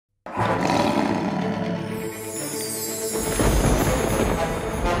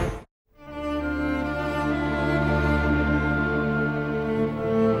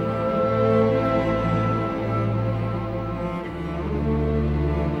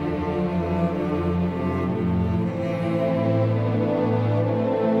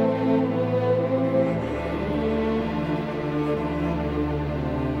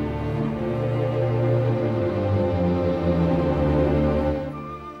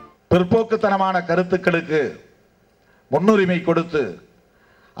பிற்போக்குத்தனமான கருத்துக்களுக்கு முன்னுரிமை கொடுத்து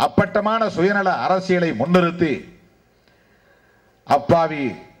அப்பட்டமான சுயநல அரசியலை முன்னிறுத்தி அப்பாவி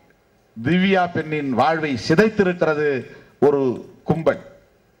திவ்யா பெண்ணின் வாழ்வை சிதைத்திருக்கிறது ஒரு கும்பல்.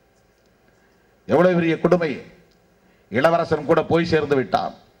 எவ்வளவு பெரிய கொடுமை! இளவரசன் கூட போய் சேர்ந்து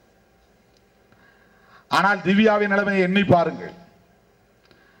விட்டான். ஆனால் திவ்யாவின் நிலைமையை எண்ணி பாருங்கள்.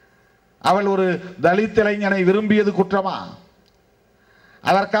 அவள் ஒரு தலித் இளைஞனை விரும்பியது குற்றமா?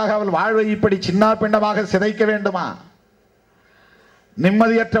 அதற்காக அவள் வாழ்வை இப்படி சின்ன பின்னமாக சிதைக்க வேண்டுமா?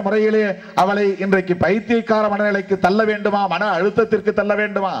 நிம்மதியற்ற முறையிலே அவளை இன்றைக்கு பைத்தியக்கார மனநிலைக்கு தள்ள வேண்டுமா? மன அழுத்தத்திற்கு தள்ள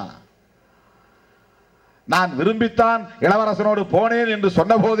வேண்டுமா? நான் விரும்பித்தான் இளவரசனோடு போனேன் என்று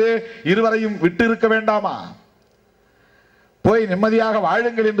சொன்ன போதே இருவரையும் விட்டு இருக்க வேண்டாமா? போய் நிம்மதியாக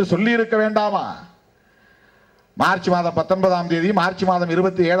வாழுங்கள் என்று சொல்லி இருக்க வேண்டாமா? மார்ச் மாதம் 19ஆம் தேதி, மார்ச் மாதம்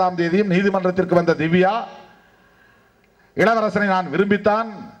 27ஆம் தேதியும் நீதிமன்றத்திற்கு வந்த திவ்யா, இளவரசனை நான் விரும்பித்தான்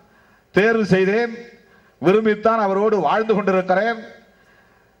தேர்வு செய்தேன், விரும்பித்தான் அவரோடு வாழ்ந்து கொண்டிருக்கிறேன்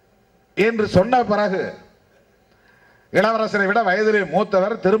என்று சொன்ன பிறகு, இளவரசனை விட வயதிலே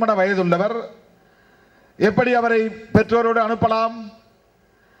மூத்தவர், திருமண வயதுள்ளவர், எப்படி அவரை பெற்றோரோடு அனுப்பலாம்?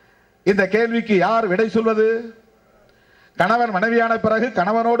 இந்த கேள்விக்கு யார் விடை சொல்வது? கணவன் மனைவியான பிறகு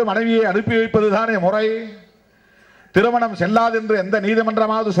கணவனோடு மனைவியை அனுப்பி வைப்பதுதானே முறை. திருமணம் செல்லாது என்று எந்த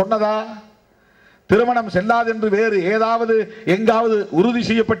நீதிமன்றமாவது சொன்னதா? திருமணம் செல்லாது என்று வேறு ஏதாவது எங்காவது உறுதி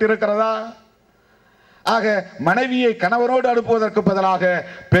செய்யப்பட்டிருக்கிறதா? ஆக மனைவியை கணவனோடு அனுப்புவதற்கு பதிலாக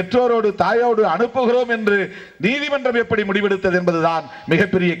பெற்றோரோடு தாயோடு அனுப்புகிறோம் என்று நீதிமன்றம் எப்படி முடிவெடுத்தது என்பதுதான்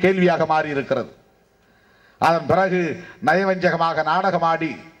மிகப்பெரிய கேள்வியாக மாறி இருக்கிறது. அதன் பிறகு நயவஞ்சகமாக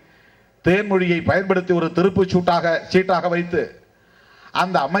நாடகமாடி தேன்மொழியை பயன்படுத்தி ஒரு திருப்பு சீட்டாக வைத்து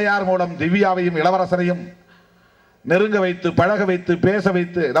அந்த அம்மையார் மூலம் திவ்யாவையும் இளவரசனையும் நெருங்க வைத்து, பழக வைத்து, பேச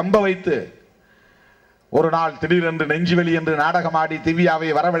வைத்து, நம்ப வைத்து, ஒரு நாள் திடீரென்று நெஞ்சுவெளி என்று நாடகமாடி திவ்யாவை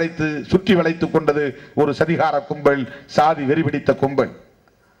வரவழைத்து சுற்றி வளைத்துக் கொண்டது ஒரு சதிகார கும்பல், சாதி வெறிபிடித்த கும்பல்.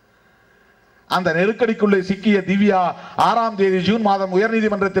 அந்த நெருக்கடிக்குள்ளே சிக்கிய திவ்யா 6ஆம் தேதி ஜூன் மாதம்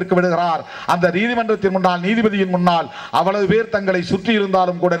உயர்நீதிமன்றத்திற்கு விடுகிறார். அந்த நீதிமன்றத்தின் முன்னால், நீதிபதியின் முன்னால் அவ்வளவு பேர் தங்களை சுற்றி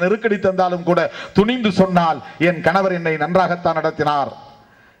இருந்தாலும் கூட, நெருக்கடி தந்தாலும் கூட துணிந்து சொன்னால், என் கணவர் என்னை நன்றாகத்தான் நடத்தினார்,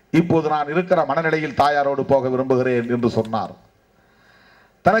 இப்போது நான் இருக்கிற மனநிலையில் தாயாரோடு போக விரும்புகிறேன் என்று சொன்னார்.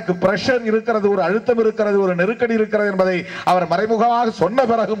 தனக்கு பிரஷர் இருக்கிறது, ஒரு அழுத்தம் இருக்கிறது, ஒரு நெருக்கடி இருக்கிறது என்பதை அவர் மறைமுகமாக சொன்ன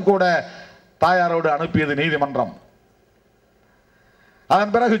பிறகும் கூட தாயாரோடு அனுப்பியது நீதிமன்றம்.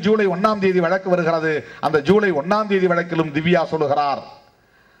 அதன் பிறகு ஜூலை 1ஆம் தேதி வழக்கு வருகிறது. அந்த ஜூலை 1ஆம் தேதி வழக்கிலும் திவ்யா சொல்லுகிறார்,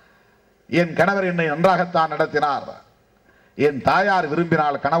 என் கணவர் என்னை நன்றாகத்தான் நடத்தினார், என் தாயார்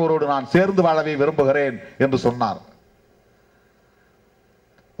விரும்பினால் கணவரோடு நான் சேர்ந்து வாழவே விரும்புகிறேன் என்று சொன்னார்.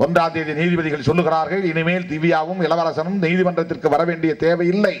 1ஆம் தேதி நீதிபதிகள் சொல்லுகிறார்கள், இனிமேல் திவ்யாவும் இளவரசனும் நீதிமன்றத்திற்கு வர வேண்டிய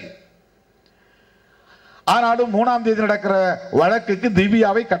தேவையில்லை. ஆனாலும் 3ஆம் தேதி நடக்கிற வழக்குக்கு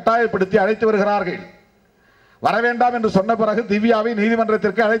திவ்யாவை கட்டாயப்படுத்தி அழைத்து வருகிறார்கள். வரவேண்டாம் என்று சொன்ன பிறகு திவ்யாவை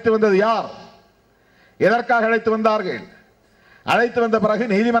நீதிமன்றத்திற்கு அழைத்து வந்தது யார்? எதற்காக அழைத்து வந்தார்கள்? அழைத்து வந்த பிறகு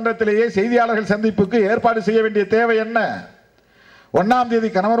நீதிமன்றத்திலேயே செய்தியாளர்கள் சந்திப்புக்கு ஏற்பாடு செய்ய வேண்டிய தேவை என்ன? 1ஆம் தேதி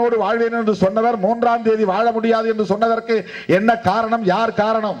கணவனோடு வாழ்வேன் என்று சொன்னவர் 3ஆம் தேதி வாழ முடியாது என்று சொன்னதற்கு என்ன காரணம்? யார்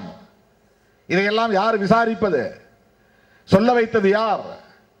காரணம்? இதையெல்லாம் யார் விசாரிப்பது? சொல்ல வைத்தது யார்?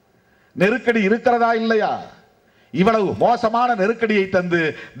 நெருக்கடி இருக்கிறதா இல்லையா? இவ்வளவு மோசமான நெருக்கடியை தந்து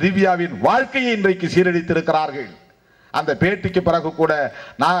திவ்யாவின் வாழ்க்கையை இன்றைக்கு சீரழித்திருக்கிறார்கள். அந்த பேட்டிக்கு பிறகு கூட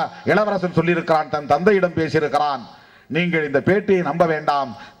நான் இளவரசன் சொல்லியிருக்கிறான், தன் தந்தையிடம் பேசியிருக்கிறான், நீங்கள் இந்த பேட்டியை நம்ப வேண்டாம்,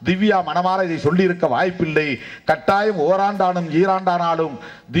 திவ்யா மனமாற இதை சொல்லியிருக்க வாய்ப்பில்லை, கட்டாயம் ஓராண்டானும் ஈராண்டானாலும்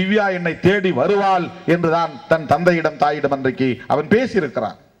திவ்யா என்னை தேடி வருவாள் என்றுதான் தன் தந்தையிடம் தாயிடம் அன்றைக்கு அவன்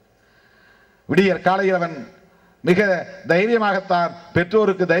பேசியிருக்கிறான். விடியற் காலையில் அவன் மிக தைரியமாகத்தான்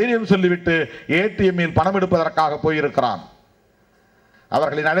பெற்றோருக்கு தைரியம் சொல்லிவிட்டு ஏடிஎம்மில் பணம் எடுப்பதற்காக போயிருக்கிறான்.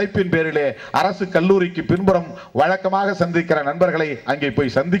 அவர்களின் அழைப்பின் பேரிலே அரசு கல்லூரிக்கு பின்புறம் வழக்கமாக சந்திக்கிற நண்பர்களை அங்கே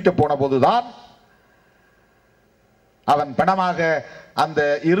போய் சந்திக்க போன போதுதான் அவன் பணமாக அந்த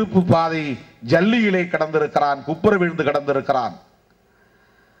இருப்பு பாதை ஜல்லியிலே கடந்திருக்கிறான், குப்புற விழுந்து கடந்திருக்கிறான்.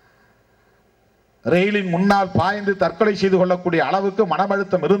 ரயிலின் முன்னால் பாய்ந்து தற்கொலை செய்து கொள்ளக்கூடிய அளவுக்கு மன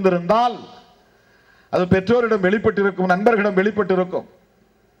அழுத்தம் இருந்திருந்தால் அது பெற்றோரிடம் வெளிப்பட்டிருக்கும், நண்பர்களிடம் வெளிப்பட்டிருக்கும்.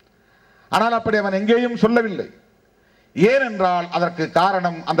 ஆனால் அப்படி அவன் எங்கேயும் சொல்லவில்லை. ஏனென்றால் அதற்கு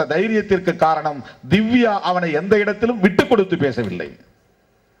காரணம், அந்த தைரியத்திற்கு காரணம், திவ்யா அவனை எந்த இடத்திலும் விட்டு கொடுத்து பேசவில்லை,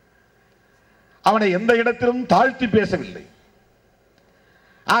 அவனை எந்த இடத்திலும் தாழ்த்தி பேசவில்லை.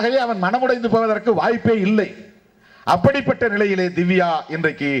 ஆகவே அவன் மனமுடைந்து போவதற்கு வாய்ப்பே இல்லை. அப்படிப்பட்ட நிலையிலே திவ்யா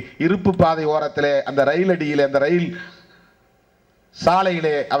இன்றைக்கு இருப்பு பாதை ஓரத்திலே, அந்த ரயில் அடியிலே, அந்த ரயில்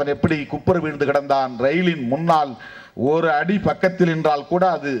சாலையிலே அவன் எப்படி குப்புற வீழ்ந்து கிடந்தான். ரயிலின் முன்னால் ஒரு அடி பக்கத்தில் என்றால் கூட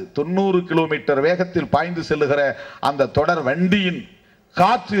அது 90 கிலோமீட்டர் வேகத்தில் பாய்ந்து செல்லுகிற அந்த தொடர் வண்டியின்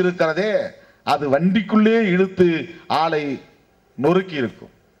காற்று இருக்கிறதே, அது வண்டிக்குள்ளே இழுத்து ஆளை நொறுக்கி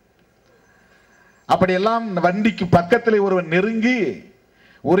இருக்கும். அப்படியெல்லாம் வண்டிக்கு பக்கத்திலே ஒருவன் நெருங்கி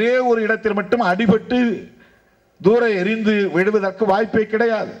ஒரே ஒரு இடத்தில் மட்டும் அடிபட்டு தூர எரிந்து விழுவதற்கு வாய்ப்பே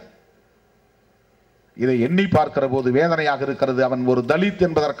கிடையாது. இதை எண்ணி பார்க்கிற போது வேதனையாக இருக்கிறது. அவன் ஒரு தலித்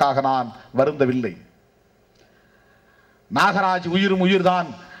என்பதற்காக நான் வருந்தவில்லை. நாகராஜ் உயிரும் உயிர்தான்,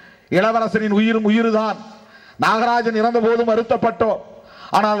 இளவரசனின் உயிரும் உயிர்தான். நாகராஜன் இறந்த போதும் வருத்தப்பட்டோம்.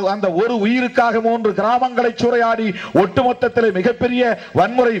 ஆனால் அந்த ஒரு உயிருக்காக 3 கிராமங்களை சூறையாடி ஒட்டுமொத்தத்தில் மிகப்பெரிய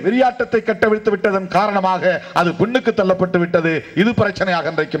வன்முறை வெறியாட்டத்தை கட்டவிழ்த்து விட்டதன் காரணமாக அது பின்னுக்கு தள்ளப்பட்டு விட்டது. இது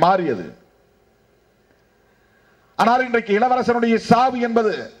பிரச்சனையாக இன்றைக்கு மாறியது. ஆனால் இன்றைக்கு இளவரசனுடைய சாவு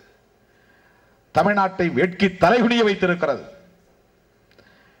என்பது தமிழ்நாட்டை வெட்கி தலைகுனிய வைத்திருக்கிறது.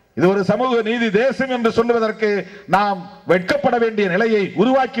 இது ஒரு சமூக நீதி தேசம் என்று சொல்லுவதற்கு நாம் வெட்கப்பட வேண்டிய நிலையை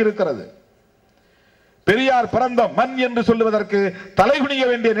உருவாக்கி இருக்கிறது. பெரியார் பிறந்த மண் என்று சொல்லுவதற்கு தலைகுனிய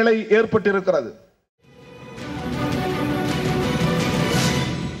வேண்டிய நிலை ஏற்பட்டிருக்கிறது.